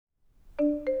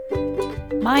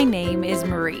My name is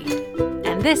Marie,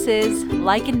 and this is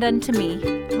Likened Unto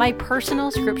Me, my personal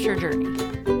scripture journey.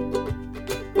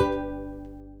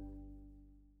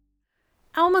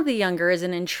 Alma the Younger is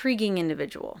an intriguing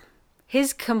individual.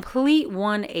 His complete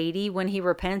 180 when he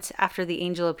repents after the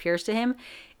angel appears to him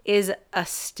is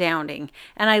astounding,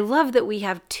 and I love that we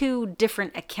have two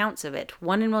different accounts of it,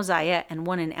 one in Mosiah and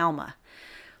one in Alma.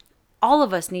 All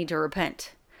of us need to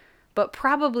repent. But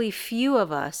probably few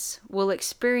of us will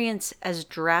experience as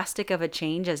drastic of a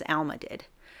change as Alma did.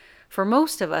 For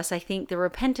most of us, I think the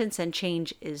repentance and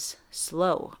change is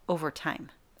slow over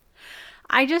time.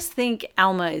 I just think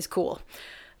Alma is cool.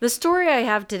 The story I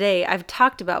have today, I've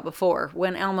talked about before.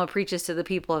 When Alma preaches to the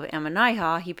people of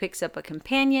Ammonihah, he picks up a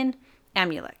companion,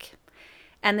 Amulek.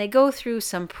 And they go through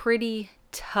some pretty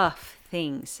tough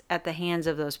things at the hands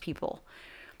of those people.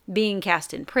 Being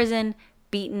cast in prison,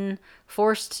 beaten,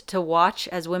 forced to watch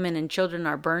as women and children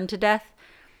are burned to death.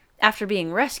 After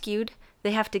being rescued,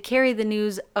 they have to carry the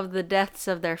news of the deaths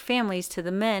of their families to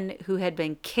the men who had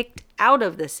been kicked out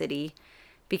of the city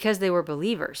because they were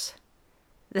believers.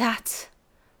 That's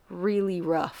really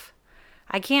rough.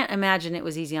 I can't imagine it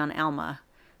was easy on Alma,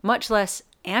 much less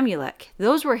Amulek.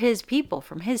 Those were his people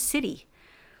from his city.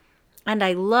 And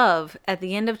I love at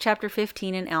the end of chapter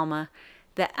 15 in Alma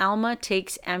that Alma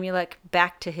takes Amulek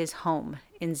back to his home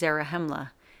in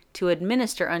Zarahemla to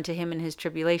administer unto him in his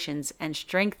tribulations and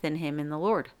strengthen him in the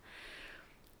Lord.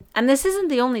 And this isn't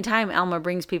the only time Alma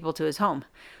brings people to his home.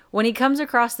 When he comes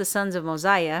across the sons of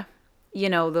Mosiah, you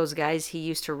know, those guys he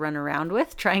used to run around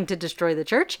with trying to destroy the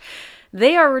church,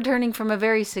 they are returning from a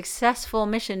very successful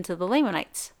mission to the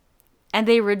Lamanites. And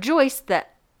they rejoice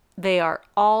that they are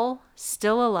all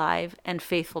still alive and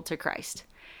faithful to Christ.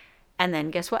 And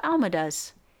then guess what Alma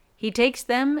does? He takes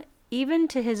them even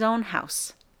to his own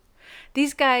house.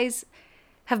 These guys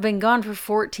have been gone for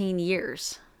 14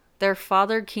 years. Their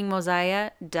father, King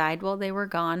Mosiah, died while they were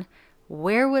gone.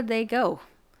 Where would they go?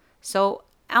 So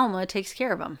Alma takes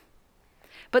care of them.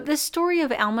 But this story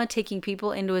of Alma taking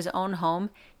people into his own home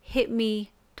hit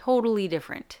me totally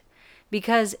different.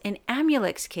 Because in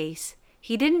Amulek's case,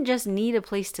 he didn't just need a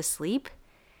place to sleep.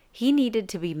 He needed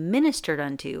to be ministered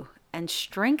unto and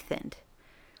strengthened.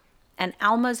 And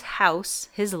Alma's house,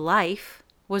 his life,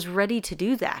 was ready to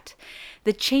do that.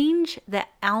 The change that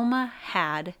Alma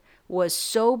had was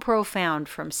so profound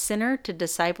from sinner to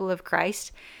disciple of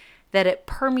Christ that it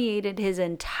permeated his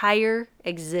entire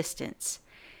existence.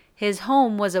 His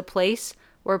home was a place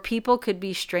where people could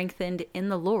be strengthened in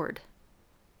the Lord.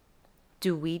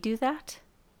 Do we do that?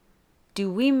 Do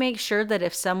we make sure that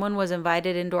if someone was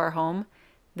invited into our home,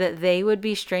 that they would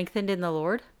be strengthened in the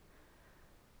Lord?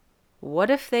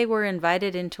 What if they were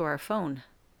invited into our phone?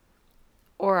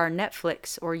 Or our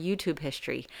Netflix or YouTube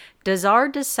history? Does our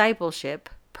discipleship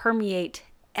permeate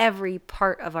every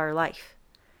part of our life?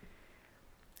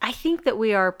 I think that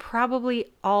we are probably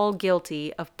all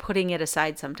guilty of putting it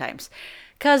aside sometimes.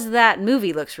 Because that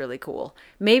movie looks really cool.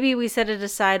 Maybe we set it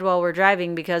aside while we're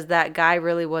driving because that guy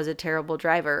really was a terrible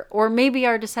driver. Or maybe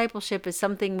our discipleship is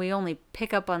something we only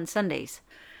pick up on Sundays.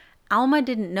 Alma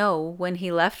didn't know when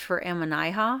he left for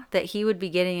Ammonihah that he would be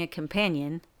getting a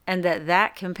companion and that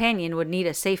that companion would need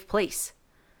a safe place.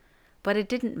 But it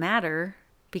didn't matter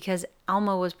because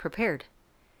Alma was prepared.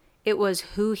 It was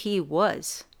who he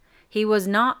was. He was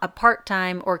not a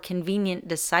part-time or convenient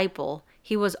disciple.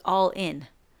 He was all in.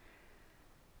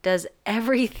 Does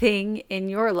everything in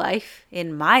your life,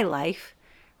 in my life,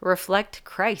 reflect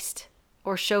Christ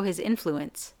or show his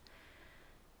influence?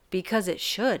 Because it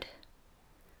should.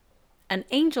 An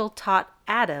angel taught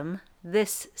Adam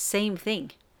this same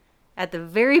thing at the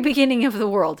very beginning of the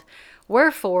world.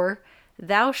 Wherefore,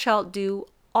 thou shalt do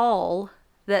all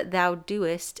that thou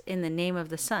doest in the name of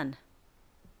the Son.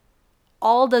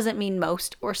 All doesn't mean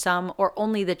most or some or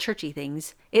only the churchy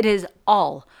things. It is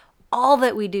all. All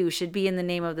that we do should be in the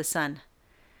name of the Son.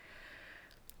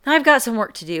 I've got some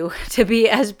work to do to be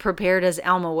as prepared as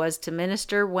Alma was to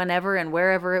minister whenever and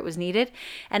wherever it was needed.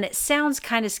 And it sounds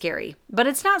kind of scary, but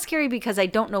it's not scary because I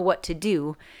don't know what to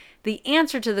do. The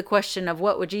answer to the question of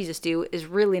what would Jesus do is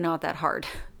really not that hard.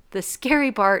 The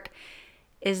scary part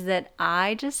is that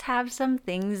I just have some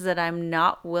things that I'm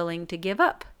not willing to give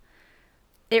up.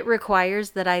 It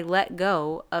requires that I let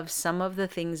go of some of the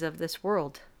things of this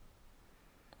world.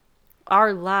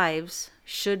 Our lives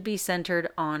should be centered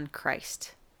on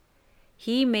Christ.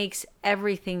 He makes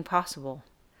everything possible.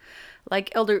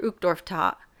 Like Elder Uchtdorf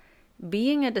taught,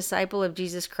 being a disciple of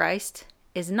Jesus Christ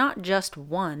is not just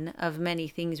one of many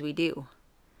things we do.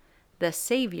 The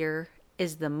Savior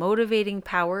is the motivating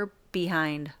power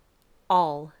behind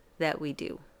all that we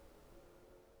do.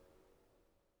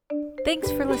 Thanks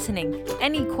for listening.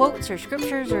 Any quotes or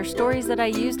scriptures or stories that I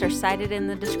used are cited in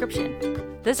the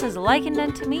description. This is likened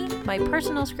unto me, my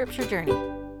personal scripture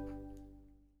journey.